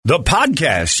The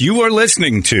podcast you are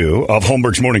listening to of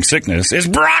Holmberg's Morning Sickness is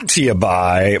brought to you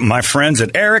by my friends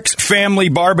at Eric's Family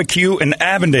Barbecue in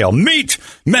Avondale. Meat,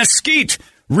 mesquite,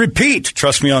 repeat.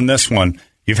 Trust me on this one.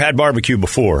 You've had barbecue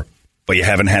before, but you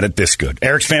haven't had it this good.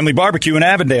 Eric's Family Barbecue in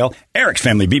Avondale,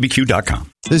 ericsfamilybbq.com.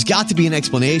 There's got to be an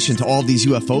explanation to all of these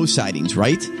UFO sightings,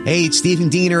 right? Hey, it's Stephen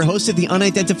Diener, host of the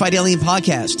Unidentified Alien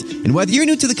Podcast. And whether you're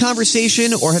new to the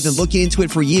conversation or have been looking into it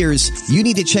for years, you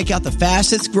need to check out the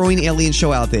fastest growing alien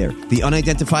show out there, the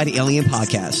Unidentified Alien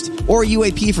Podcast, or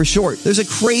UAP for short. There's a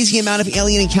crazy amount of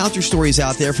alien encounter stories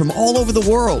out there from all over the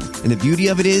world. And the beauty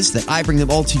of it is that I bring them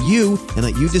all to you and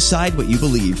let you decide what you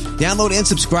believe. Download and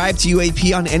subscribe to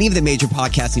UAP on any of the major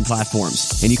podcasting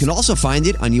platforms. And you can also find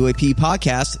it on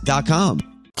UAPpodcast.com.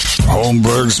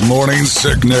 Holmberg's Morning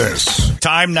Sickness.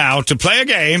 Time now to play a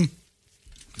game.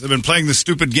 I've been playing this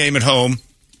stupid game at home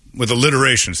with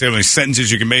alliteration. See how many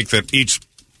sentences you can make that each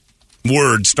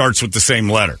word starts with the same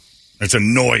letter. It's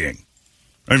annoying.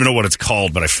 I don't even know what it's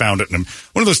called, but I found it. And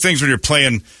one of those things when you're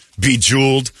playing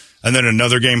Bejeweled and then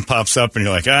another game pops up and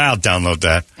you're like, I'll download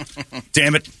that.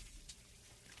 Damn it.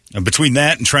 And between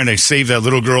that and trying to save that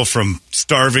little girl from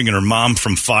starving and her mom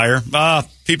from fire,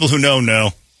 people who know.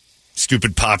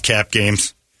 Stupid PopCap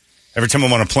games. Every time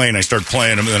I'm on a plane, I start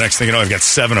playing them, and the next thing you know, I've got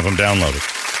 7 of them downloaded.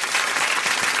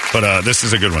 But this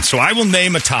is a good one. So I will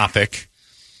name a topic,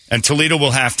 and Toledo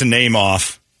will have to name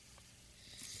off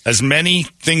as many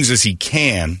things as he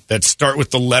can that start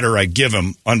with the letter I give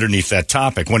him underneath that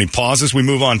topic. When he pauses, we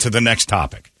move on to the next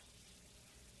topic.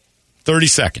 30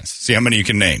 seconds. See how many you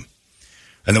can name.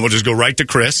 And then we'll just go right to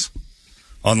Chris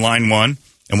on line 1,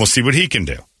 and we'll see what he can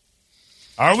do.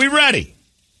 Are we ready?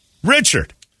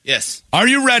 Richard. Yes. Are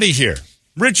you ready here?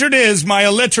 Richard is my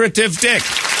alliterative dick.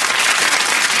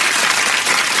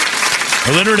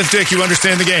 Alliterative dick, you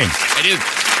understand the game? I do.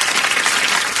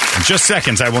 In just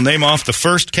seconds, I will name off the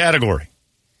first category.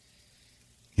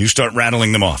 You start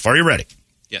rattling them off. Are you ready?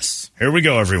 Yes. Here we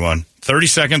go, everyone. 30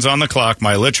 seconds on the clock.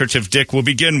 My alliterative dick will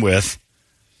begin with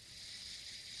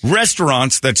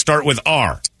restaurants that start with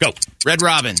R. Go. Red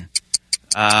Robin.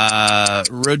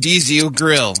 Rodizio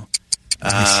Grill.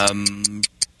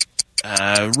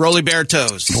 Rolly Bear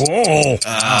Toes. Oh.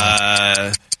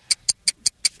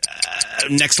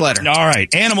 Next letter. All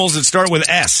right. Animals that start with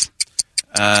S.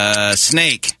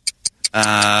 Snake.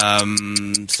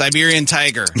 Siberian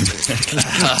tiger.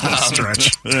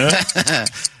 Stretch.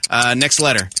 Next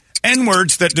letter.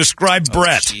 N-words that describe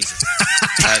Brett. Jesus.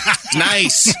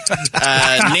 Nice.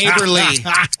 Neighborly.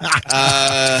 Thank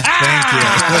you.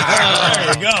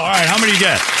 There you go. All right. How many you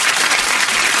get?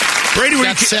 Brady,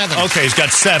 got 7. Okay, he's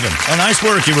got 7. Oh, nice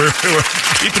work. You were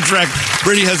keeping track.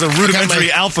 Brady has a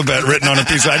rudimentary alphabet written on a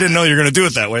piece. I didn't know you were going to do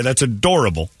it that way. That's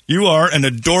adorable. You are an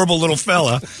adorable little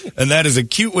fella, and that is a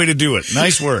cute way to do it.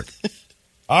 Nice work.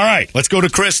 All right, let's go to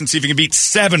Chris and see if he can beat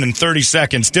 7 in 30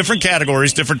 seconds. Different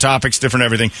categories, different topics, different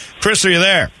everything. Chris, are you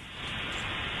there?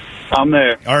 I'm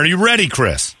there. Are you ready,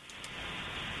 Chris?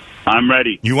 I'm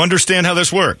ready. You understand how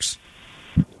this works?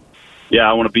 Yeah,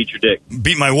 I want to beat your dick.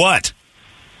 Beat my what?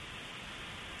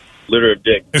 Alliterative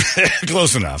dick.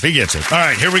 Close enough. He gets it. All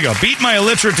right, here we go. Beat my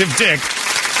alliterative dick.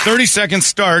 30 seconds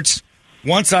starts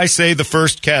once I say the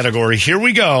first category. Here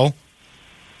we go.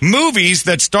 Movies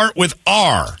that start with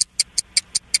R.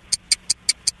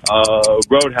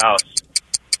 Roadhouse.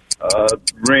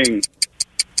 Ring.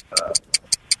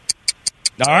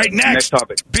 All right, next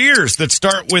topic. Beers that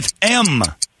start with M.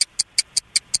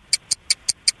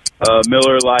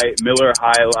 Miller Lite, Miller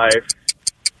High Life,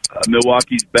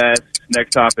 Milwaukee's Best.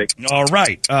 Next topic. All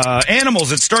right.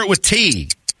 Animals that start with T.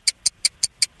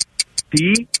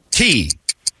 T? T.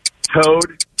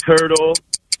 Toad, turtle.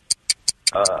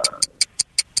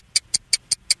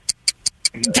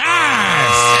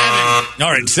 Tie! 7.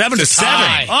 All right, 7 to 7.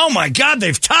 Tie. Oh, my God,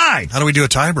 they've tied. How do we do a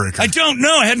tiebreaker? I don't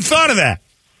know. I hadn't thought of that.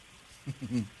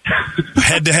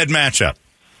 Head-to-head matchup.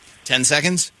 10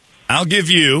 seconds. I'll give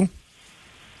you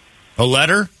a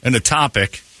letter and a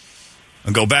topic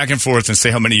and go back and forth and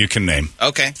say how many you can name.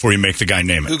 Okay. Before you make the guy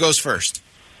name it. Who goes first?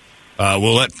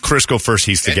 We'll let Chris go first.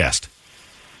 He's the guest.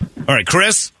 All right,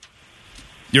 Chris,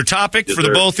 your topic for the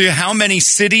both of you. How many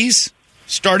cities,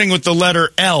 starting with the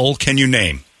letter L, can you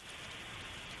name?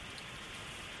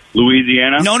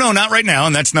 Louisiana? No, not right now,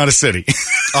 and that's not a city.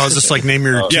 Oh, is this like name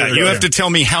your... Yeah, you have to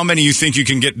tell me how many you think you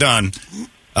can get done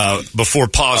before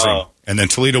pausing. And then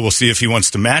Toledo will see if he wants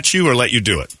to match you or let you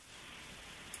do it.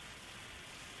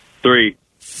 3.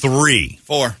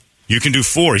 4. You can do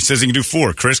 4. He says he can do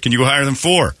 4. Chris, can you go higher than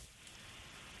 4?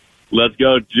 Let's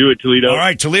go. Do it, Toledo. All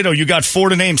right, Toledo, you got 4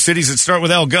 to name. Cities that start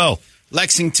with L. Go.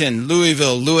 Lexington,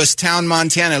 Louisville, Lewistown,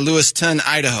 Montana, Lewiston,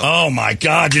 Idaho. Oh, my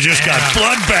God. You just got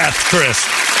bloodbath, Chris.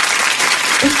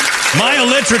 My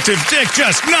alliterative dick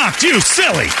just knocked you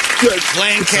silly.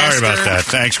 Lancaster. Sorry about that.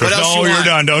 Thanks, Chris. What else No, you you're want?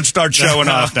 done. Don't start showing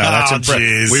off now. That's Oh, impressive.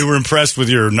 jeez. We were impressed with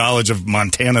your knowledge of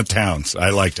Montana towns. I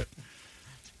liked it.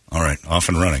 All right, off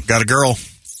and running. Got a girl.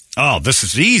 Oh, this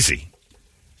is easy.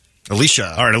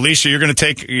 Alicia. All right, Alicia, you're gonna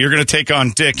take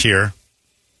on Dick here.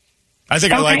 I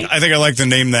think I like to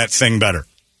name that thing better.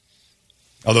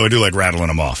 Although I do like rattling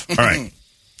them off. All right,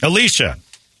 Alicia,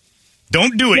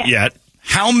 don't do it yet.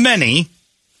 How many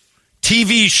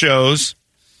TV shows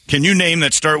can you name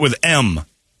that start with M?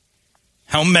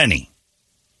 How many?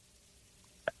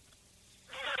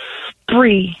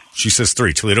 3. She says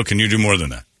 3. Toledo, can you do more than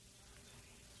that?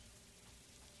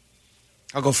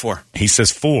 I'll go 4. He says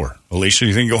 4. Alicia,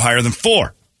 you think you go higher than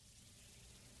 4?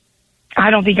 I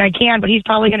don't think I can, but he's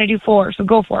probably going to do 4, so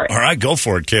go for it. All right, go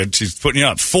for it, kid. She's putting you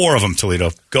up. 4 of them,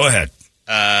 Toledo. Go ahead.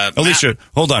 Alicia,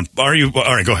 hold on. All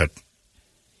right, go ahead.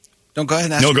 Don't go ahead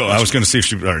and ask No, your go. I question. was going to see if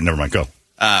she... All right, never mind. Go.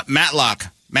 Matlock,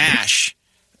 MASH.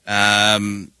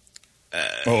 I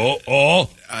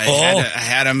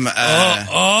had him.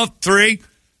 3,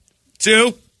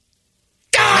 2...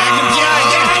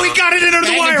 Ah, we got it under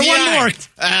the wire.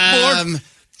 One more.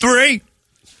 3,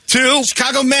 2...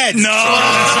 Chicago Med. No,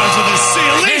 that starts with a C.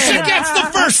 Alicia gets the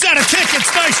first set of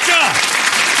tickets. Nice job.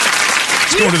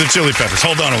 Let's go to the Chili Peppers.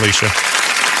 Hold on, Alicia.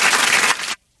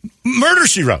 Murder,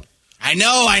 She Wrote. I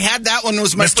know. I had that one.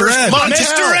 Was my Mr. first. Ed.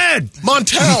 Mr. Ed.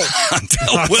 Montel.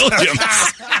 Montel Williams.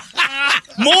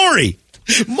 Maury.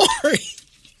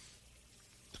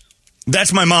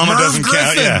 That's my mama Merv doesn't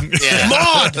Griffin. count. Yeah.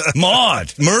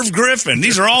 Maud. Merv Griffin.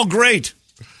 These are all great.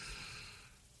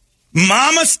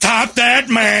 Mama, stop that,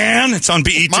 man. It's on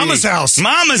BET. Mama's House.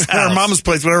 Mama's House. Or Mama's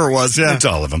Place, whatever it was, yeah. It's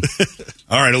all of them.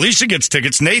 All right, Alicia gets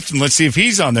tickets. Nathan, let's see if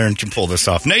he's on there and can pull this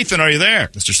off. Nathan, are you there?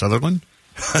 Mr. Sutherland?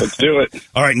 Let's do it.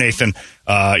 All right, Nathan.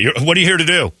 What are you here to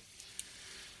do?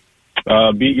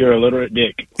 Beat your illiterate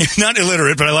dick. Not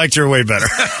illiterate, but I liked your way better.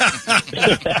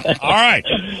 All right.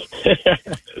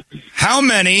 How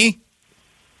many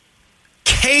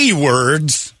K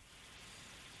words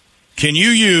can you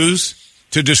use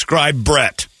to describe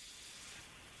Brett?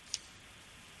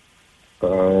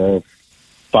 5.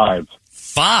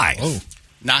 5. Oh.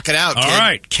 Knock it out, All kid.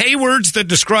 right. K words that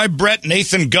describe Brett.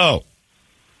 Nathan, go.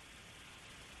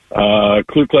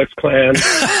 Ku Klux Klan.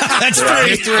 That's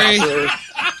 3.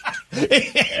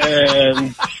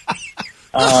 And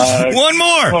One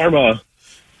more. Karma.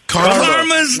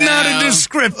 Karma's not a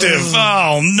descriptive.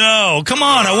 Oh, no. Come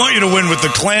on. I want you to win with the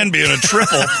Klan being a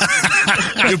triple.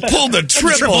 You pulled the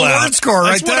triple out. word score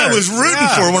That's right what I there. was rooting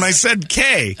Yeah. for when I said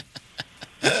K.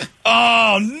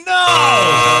 Oh,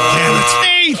 no.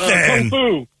 Nathan. Kung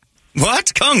Fu.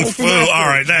 What? Kung Fu. All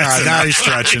right. That's Now enough. he's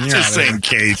stretching. You're Just out of saying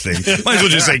K thing. Might as well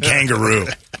just say kangaroo.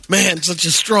 Man, such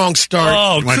a strong start.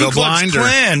 Oh, You wanna Ku go Klux blind, or-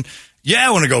 Klan. Yeah,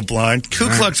 I want to go blind. Ku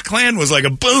Klux Klan was like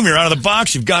a boom. You're out of the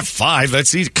box. You've got 5.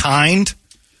 That's easy. Kind.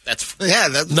 That's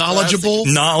Knowledgeable.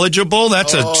 Knowledgeable.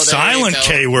 That's Oh, a there you silent go.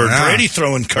 K word. Yeah. Brady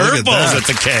throwing Look at curveballs that. at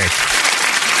the K.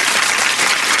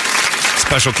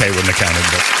 Special K wouldn't have counted.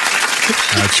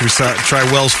 But Should we try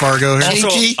Wells Fargo here? also,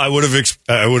 Kinky? I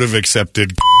would have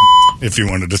accepted if you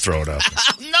wanted to throw it out.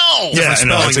 No. Yeah, no,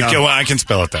 spelling, it's a, though. well, I can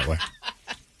spell it that way.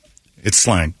 It's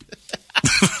slang.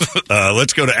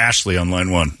 Let's go to Ashley on line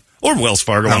 1. Or Wells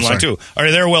Fargo on line 2. Are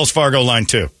you there, Wells Fargo, line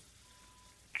 2?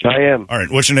 I am. All right,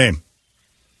 what's your name?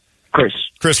 Chris.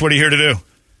 Chris, what are you here to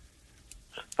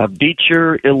do? Beat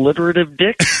your illiterative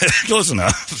dick. Close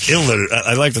enough. Illiterate.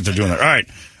 I like that they're doing that. All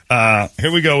right,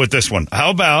 here we go with this one.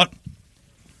 How about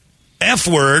F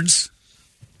words?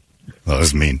 Oh,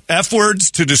 that's mean. F words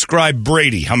to describe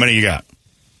Brady. How many you got?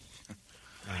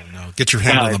 I don't know. Get your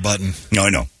hand on the button. No,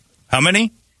 I know. How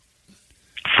many?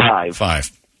 5.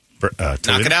 5. Knock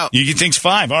it out. You think's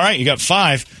 5. All right, you got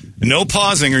 5. No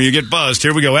pausing or you get buzzed.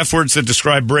 Here we go. F words that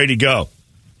describe Brady. Go.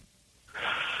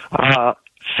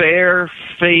 Fair,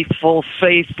 faithful,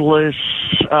 faithless,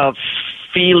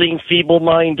 feeling,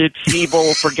 feeble-minded,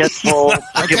 feeble, forgetful,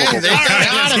 forgivable. There you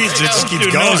go. He just keeps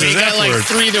Dude, going. He His got F like word.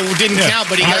 3 that didn't count,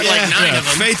 but he got like 9 of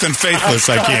them. Faith and faithless.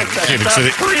 I can't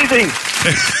consider. Breathing.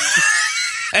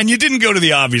 And you didn't go to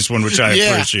the obvious one, which I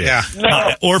appreciate. Yeah.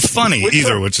 No. Or funny,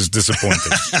 either, which is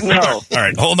disappointing. No. All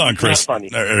right, hold on, Chris. Not funny.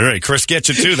 All right, Chris gets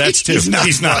you too. That's 2. He's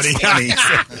not funny.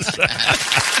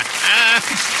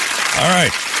 All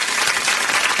right.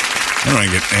 I don't want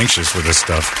to get anxious with this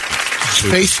stuff.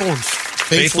 Faithful and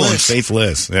Faithful and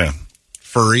faithless. faithless. Yeah.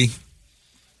 Furry.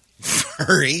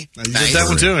 Hurry. You did that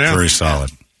one too, yeah. Very solid.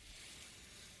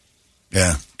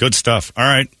 Yeah. Good stuff. All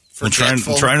right. We'll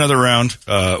try another round.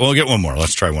 We'll get one more.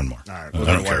 Let's try one more. All right, I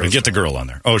don't care. Get the girl on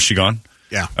there. Oh, is she gone?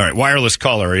 Yeah. All right, wireless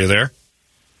caller, are you there?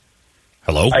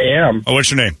 Hello? I am. Oh,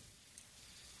 what's your name?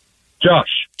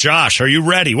 Josh, Josh, are you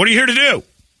ready? What are you here to do?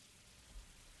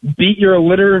 beat your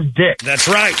alliterative dick. That's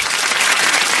right.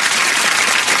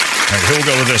 All right, here we'll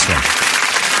go with this one.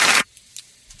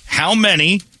 How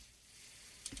many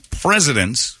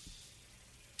presidents,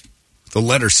 the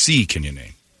letter C, can you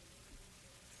name?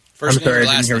 I'm sorry,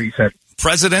 I didn't hear what you said.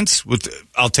 Presidents,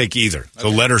 I'll take either. The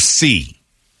letter C,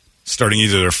 starting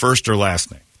either their first or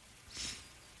last name.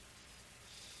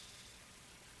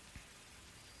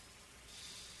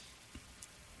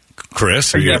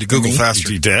 Chris, are you to Google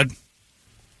faster? You dead?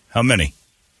 How many?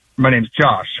 My name's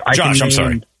Josh. I Josh, can I'm name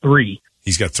sorry. 3.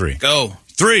 He's got 3. Go.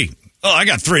 3. Oh, I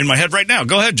got 3 in my head right now.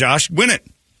 Go ahead, Josh. Win it.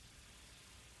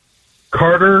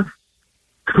 Carter,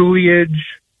 Coolidge,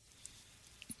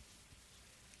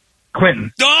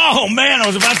 Clinton. Oh, man, I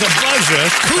was about to buzz you.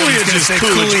 Coolidge is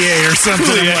Coulier or something.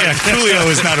 Coolio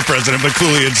is not a president, but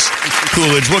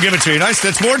Coolidge. We'll give it to you. Nice.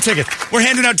 That's more tickets. We're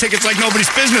handing out tickets like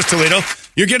nobody's business, Toledo.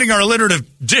 You're getting our alliterative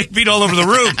dick beat all over the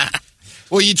room.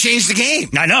 Well, you changed the game.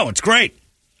 I know. It's great.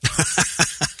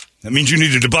 That means you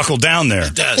needed to buckle down there.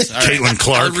 It does. All right. Caitlin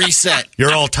Clark. I'll reset.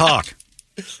 You're all talk.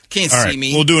 Can't All see right,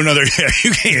 me. we'll do another.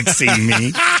 You can't see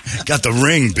me. Got the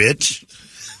ring, bitch.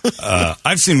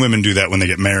 I've seen women do that when they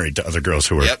get married to other girls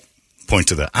who are point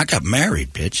to that. I got married,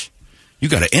 bitch. You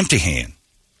got an empty hand.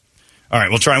 All right,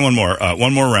 we'll try one more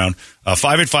round.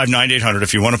 585-9800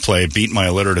 if you want to play Beat My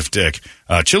Alliterative Dick.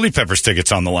 Chili Peppers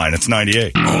tickets on the line. It's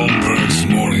 98. Holmberg's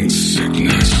Morning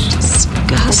Sickness.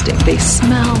 Disgusting. They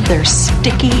smell. They're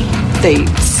sticky. They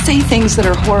say things that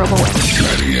are horrible. 98.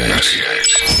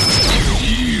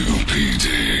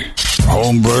 UPD.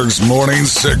 Holmberg's Morning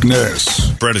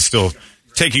Sickness. Brett is still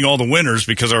taking all the winners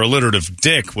because our alliterative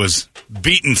dick was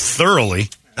beaten thoroughly.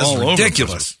 That's all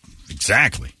ridiculous. Over.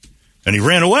 Exactly. And he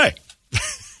ran away.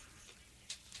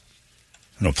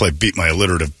 I don't play Beat My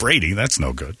Alliterative Brady. That's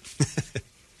no good.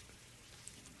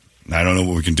 I don't know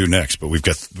what we can do next, but we've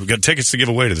got tickets to give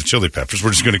away to the Chili Peppers.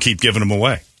 We're just going to keep giving them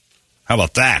away. How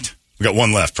about that? We got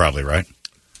one left, probably, right?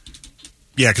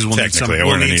 Yeah, because we'll need some.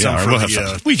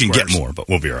 We can get more, but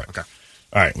we'll be all right. Okay.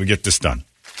 All right, we get this done.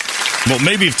 Well,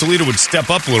 maybe if Toledo would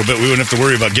step up a little bit, we wouldn't have to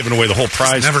worry about giving away the whole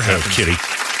prize. Never happens. Kitty.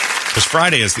 Because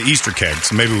Friday is the Easter keg,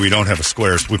 so maybe we don't have a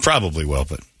squares. We probably will,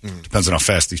 but depends on how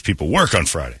fast these people work on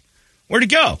Friday. Where'd he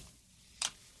go?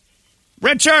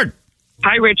 Richard!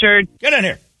 Hi, Richard. Get in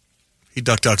here. He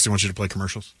ducks. He wants you to play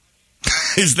commercials.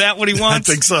 Is that what he wants?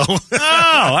 I think so. Oh,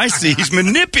 I see. He's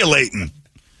manipulating.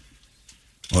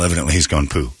 Well, evidently he's gone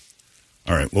poo.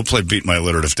 All right, we'll play Beat My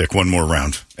Alliterative Dick one more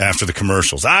round after the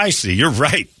commercials. I see. You're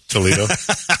right, Toledo.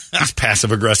 He's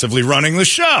passive-aggressively running the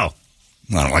show. I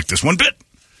don't like this one bit.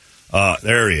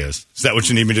 There he is. Is that what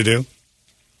you need me to do?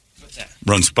 What's that?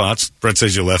 Run spots? Brett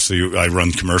says you left, so I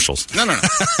run commercials. No.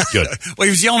 Good. Well,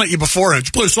 he was yelling at you before. Did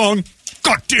you play a song?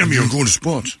 God damn you, I'm going to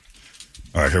spots.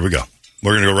 All right, here we go.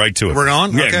 We're going to go right to it. We're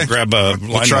on? Yeah, Okay. grab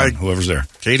line try one, whoever's there.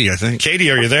 Katie, I think. Katie,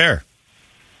 are you there?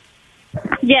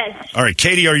 Yes. All right,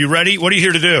 Katie, are you ready? What are you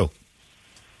here to do?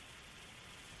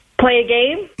 Play a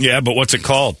game? Yeah, but what's it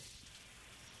called?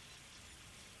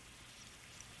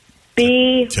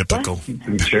 Be Typical.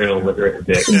 Material alliterative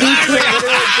dick. The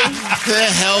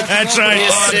help. That's right.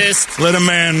 Assist. Let a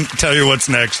man tell you what's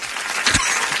next.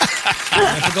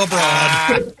 Typical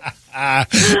broad.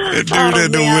 Dude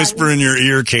had to whisper in your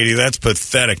ear, Katie. That's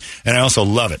pathetic. And I also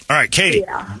love it. All right, Katie,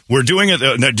 we're doing it.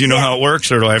 Do you know how it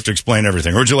works, or do I have to explain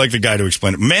everything? Or would you like the guy to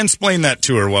explain it? Mansplain that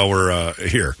to her while we're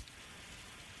here.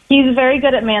 He's very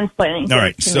good at mansplaining. All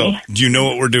right, so do you know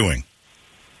what we're doing?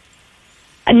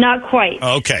 Not quite.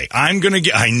 Okay, I'm going to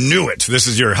get... I knew it. This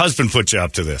is your husband put you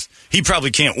up to this. He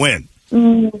probably can't win.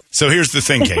 So here's the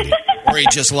thing, Katie. Or he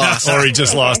just lost. Or he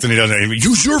just lost and he doesn't...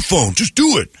 Use your phone. Just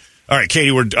do it. All right,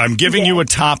 Katie, I'm giving you a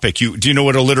topic. Do you know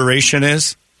what alliteration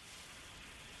is?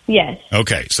 Yes.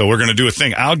 Okay, so we're going to do a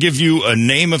thing. I'll give you a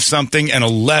name of something and a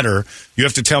letter. You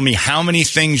have to tell me how many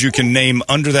things you can name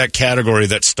under that category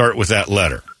that start with that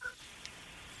letter.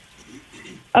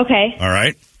 Okay. All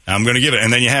right? I'm going to give it.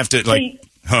 And then you have to,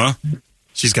 huh?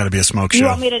 She's got to be a smoke show. You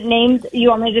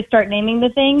want me to start naming the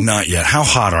things? Not yet. How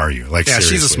hot are you? Like, yeah,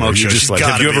 seriously. She's a smoke show.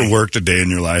 Have you ever worked a day in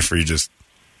your life where you just...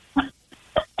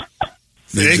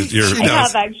 I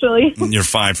have, actually. You're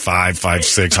 5'5",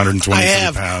 5'6",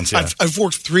 123 pounds. Yeah. I've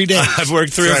worked 3 days. I've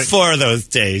worked 3 or 4 of those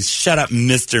days. Shut up,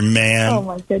 Mr. Man. Oh,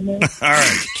 my goodness. All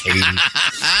right, Katie.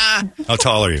 How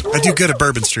tall are you? I do good at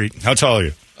Bourbon Street. How tall are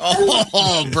you?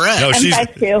 Oh, Brett. No, I'm she's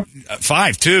 5'2".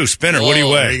 5'2", spinner. What do you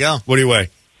weigh? There you go. What do you weigh?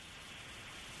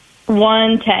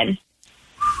 110.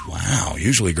 Wow.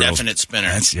 Usually girls. Definite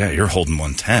spinner. You're holding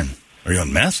 110. Are you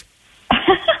on meth?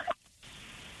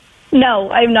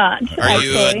 No, I'm not. Are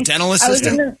you a dental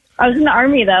assistant? I was in the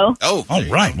Army, though. Oh, all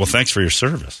right. Well, thanks for your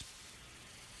service.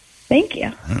 Thank you.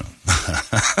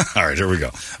 All right, here we go.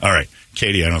 All right,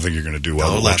 Katie, I don't think you're going to do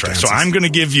well. lap So dances. I'm going to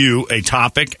give you a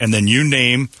topic, and then you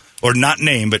name, or not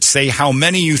name, but say how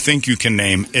many you think you can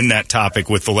name in that topic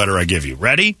with the letter I give you.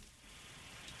 Ready?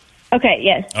 Okay,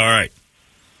 yes. All right.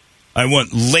 I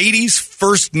want ladies'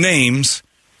 first names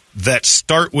that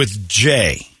start with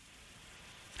J.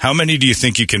 How many do you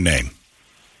think you can name?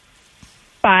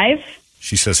 5.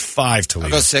 She says 5, Toledo.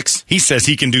 I'll go 6. He says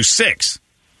he can do 6.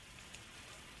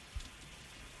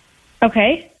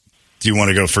 Okay. Do you want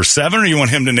to go for 7, or you want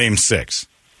him to name 6?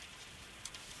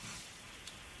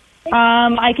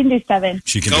 I can do 7.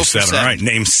 She can Go do for 7. 7. All right,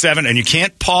 name 7, and you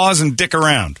can't pause and dick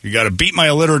around. You got to beat my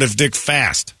alliterative dick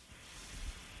fast.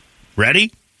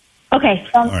 Ready? Okay.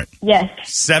 All right. Yes.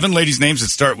 7 ladies' names that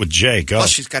start with J. Go. Plus,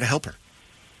 she's got to help her.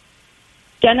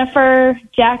 Jennifer,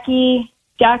 Jackie,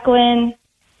 Jacqueline,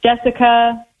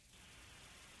 Jessica.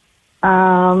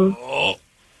 Come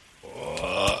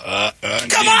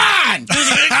on!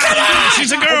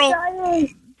 She's a girl.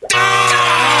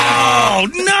 Oh,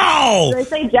 no! Did I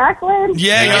say Jacqueline?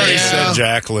 Yeah, you already said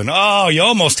Jacqueline. Oh, you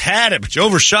almost had it, but you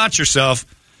overshot yourself,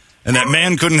 and that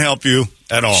man couldn't help you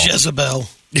at all. Jezebel.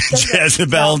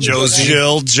 Jezebel,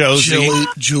 Jill, Josie.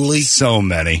 Julie. So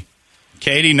many.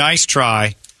 Katie, nice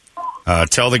try.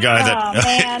 Tell the guy that...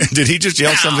 man. Did he just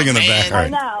yell something in the back? All I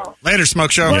right. know. Later,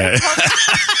 Smoke Show. Yeah.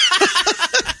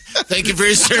 Thank you for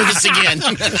your service again.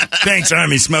 Thanks,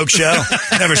 Army Smoke Show.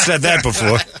 Never said that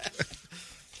before.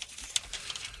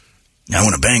 I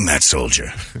want to bang that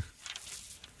soldier.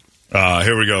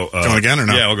 Here we go. Going again or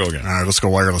no? Yeah, we'll go again. All right, let's go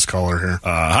wireless caller here.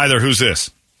 Hi there, who's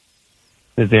this?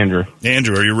 It's Andrew.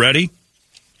 Andrew, are you ready?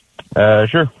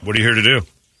 Sure. What are you here to do?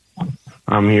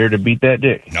 I'm here to beat that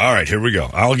dick. All right, here we go.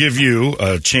 I'll give you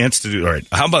a chance to do... All right,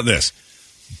 how about this?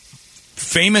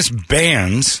 Famous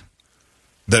bands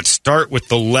that start with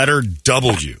the letter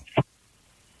W.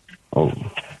 Oh.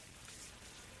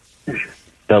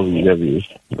 WW.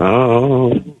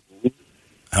 Oh.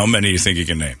 How many do you think you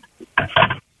can name?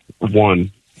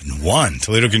 1. And 1.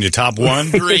 Toledo, can you top 1?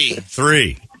 3.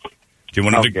 3. Do you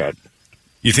want him Oh, to... God.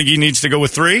 You think he needs to go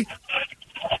with 3?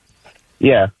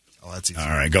 Yeah. Oh, that's easy. All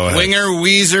right, go ahead. Winger,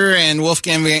 Weezer, and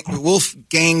Wolfgang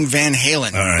Van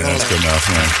Halen. All right, that's good enough,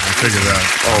 man. I figured that.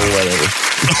 Oh, whatever.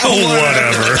 Oh,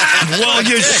 whatever. Well,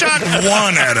 you shot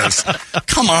 1 at us.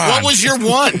 Come on. What was your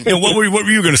 1? Yeah, what were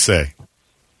you going to say?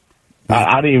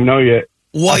 I didn't even know yet.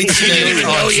 White The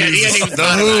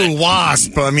Who,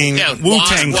 Wasp. I mean,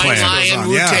 Wu-Tang White Clan. Lion,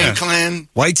 Wu-Tang Clan.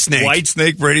 White Snake. White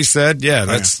Snake, Brady said. Yeah,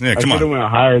 that's... Yeah, come I should have on. went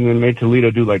higher and then made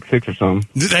Toledo do like 6 or something.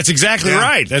 That's exactly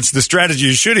right. That's the strategy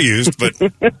you should have used, but...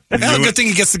 Well, good thing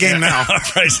he gets the game now. All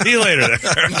right, see you later. There.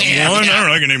 I don't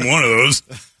know. I can name 1 of those.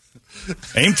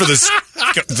 Aim for the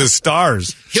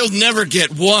stars. He'll never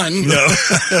get 1. No.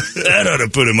 That ought to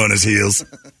put him on his heels.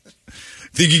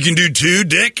 Think you can do 2,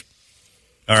 Dick?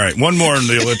 All right, 1 more in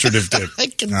the alliterative Dick. I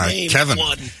can name Kevin.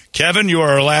 1. Kevin, you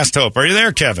are our last hope. Are you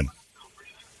there, Kevin?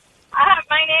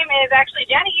 My name is actually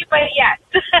Jenny, but yes,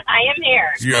 I am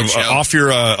here. Off your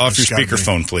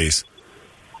speakerphone, please.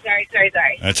 Sorry.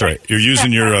 That's all right. You're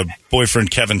using your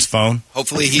boyfriend Kevin's phone?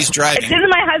 Hopefully he's driving. This is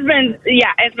my husband.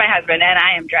 Yeah, it's my husband, and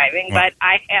I am driving, but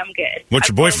I am good. What's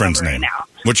your boyfriend's name? Now.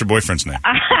 What's your boyfriend's name?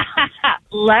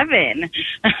 Levin.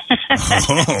 That's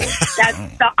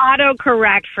the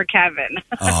autocorrect for Kevin.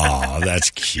 Oh, that's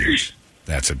cute.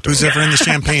 That's adorable. Who's ever in the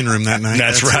champagne room that night?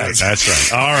 That's right.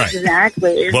 All right.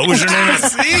 Exactly. What was your name?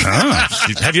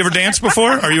 Have you ever danced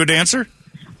before? Are you a dancer?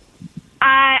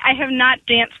 I have not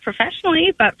danced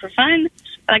professionally, but for fun,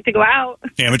 I like to go out.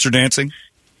 Amateur dancing?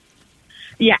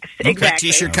 Yes, exactly.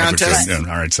 T-shirt contest? All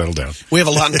right, settle down. We have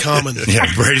a lot in common. Yeah,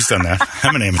 Brady's done that.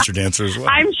 I'm an amateur dancer as well.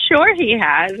 I'm sure he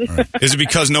has. Right. Is it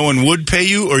because no one would pay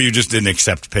you, or you just didn't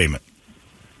accept payment?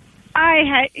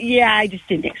 I just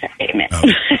didn't accept payment. Oh,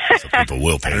 so people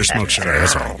will pay. Better smoke show.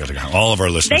 That's all. All of our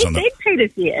listeners They pay to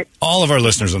see it. All of our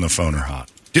listeners on the phone are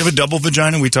hot. Do you have a double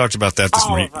vagina? We talked about that this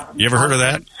morning. You ever heard of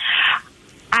that?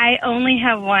 I only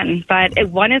have 1, but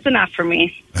 1 is enough for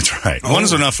me. That's right. 1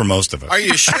 is enough for most of us. Are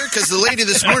you sure? Because the lady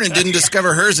this morning didn't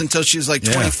discover hers until she was like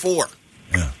 24.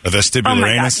 Yeah. A vestibular Oh,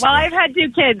 my anus? God. Well, I've had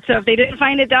 2 kids, so if they didn't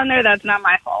find it down there, that's not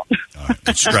my fault.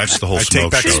 Scratch the whole I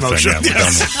smoke take back show smoke thing. show. Yeah, we're done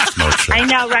with smoke show. I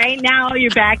know, right? Now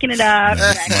you're backing it up.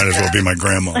 Might as well be my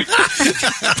grandma.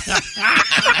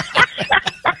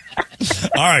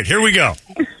 All right, here we go.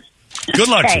 Good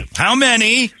luck to you. How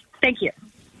many? Thank you.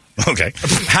 Okay.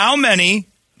 How many?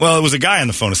 Well, it was a guy on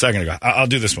the phone a second ago. I'll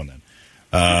do this one then.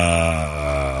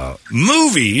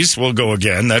 Movies, we'll go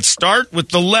again, that start with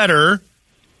the letter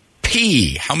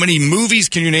P. How many movies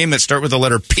can you name that start with the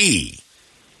letter P?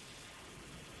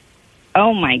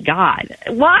 Oh, my God.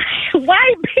 Why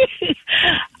me?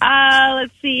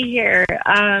 Let's see here.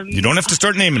 You don't have to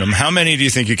start naming them. How many do you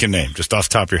think you can name, just off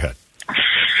the top of your head?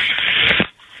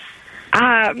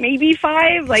 Maybe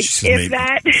 5, like, if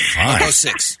that. 5. I'll go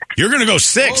 6. You're going to go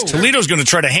 6. Whoa. Toledo's going to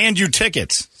try to hand you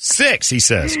tickets. 6, he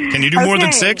says. Can you do more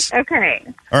than 6? Okay.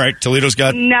 All right, Toledo's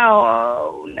got... No.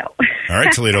 All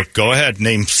right, Toledo, go ahead.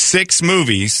 Name 6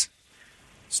 movies.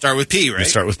 Start with P, right? Let's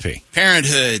start with P.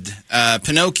 Parenthood,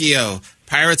 Pinocchio,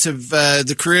 Pirates of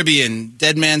the Caribbean,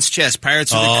 Dead Man's Chest,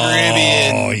 Pirates of the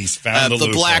Caribbean. Oh, he's found the The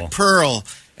loophole. Black Pearl.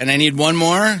 And I need one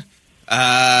more.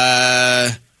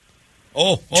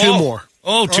 Two more.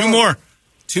 Oh, 2 more.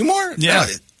 2 more? Yeah.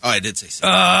 Oh, I did say 6.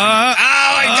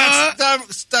 I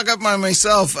got stuck up by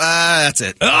myself. That's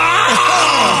it.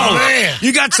 Oh, man.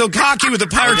 You got so cocky with the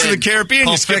Pirates of the Caribbean,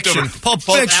 you skipped over Pulp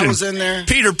Fiction. That was in there.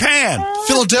 Peter Pan.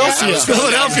 Philadelphia.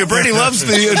 Philadelphia. Brady loves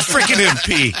the freaking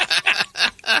P.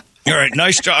 All right,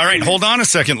 nice job. All right, hold on a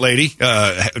second, lady.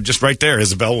 Just right there,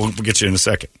 Isabel. We'll get you in a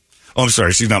second. Oh, I'm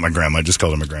sorry. She's not my grandma. I just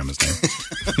called her my grandma's name.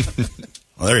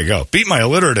 Well, there you go. Beat my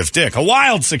alliterative dick. A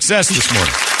wild success this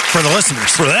morning. For the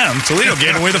listeners. For them, Toledo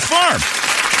gave away the farm.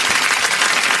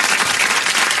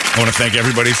 I want to thank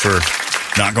everybody for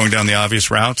not going down the obvious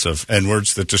routes of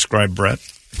N-words that describe Brett.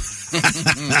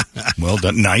 Well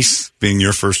done. Nice being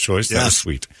your first choice. That was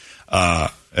sweet. I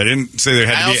didn't say they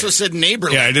had to be... I also said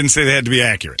neighborly. Yeah, I didn't say they had to be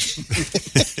accurate.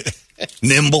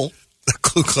 Nimble. The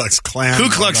Ku Klux Klan. Ku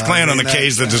Klux Klan on the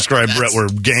K's that describe Brett were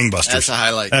gangbusters. That's a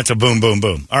highlight. That's a boom, boom,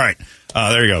 boom. All right.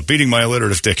 There you go. Beating my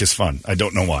alliterative dick is fun. I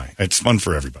don't know why. It's fun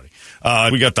for everybody.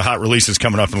 We got the hot releases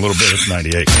coming up in a little bit. It's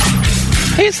 98.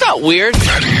 Hey, it's not weird.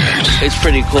 It's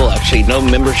pretty cool, actually. No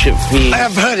membership fee. I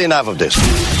have heard enough of this.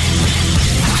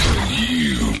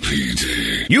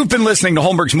 You've been listening to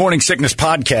Holmberg's Morning Sickness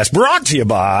Podcast, brought to you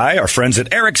by our friends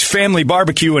at Eric's Family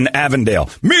Barbecue in Avondale.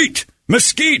 Meet,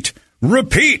 mesquite,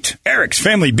 repeat.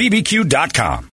 Eric'sFamilyBBQ.com.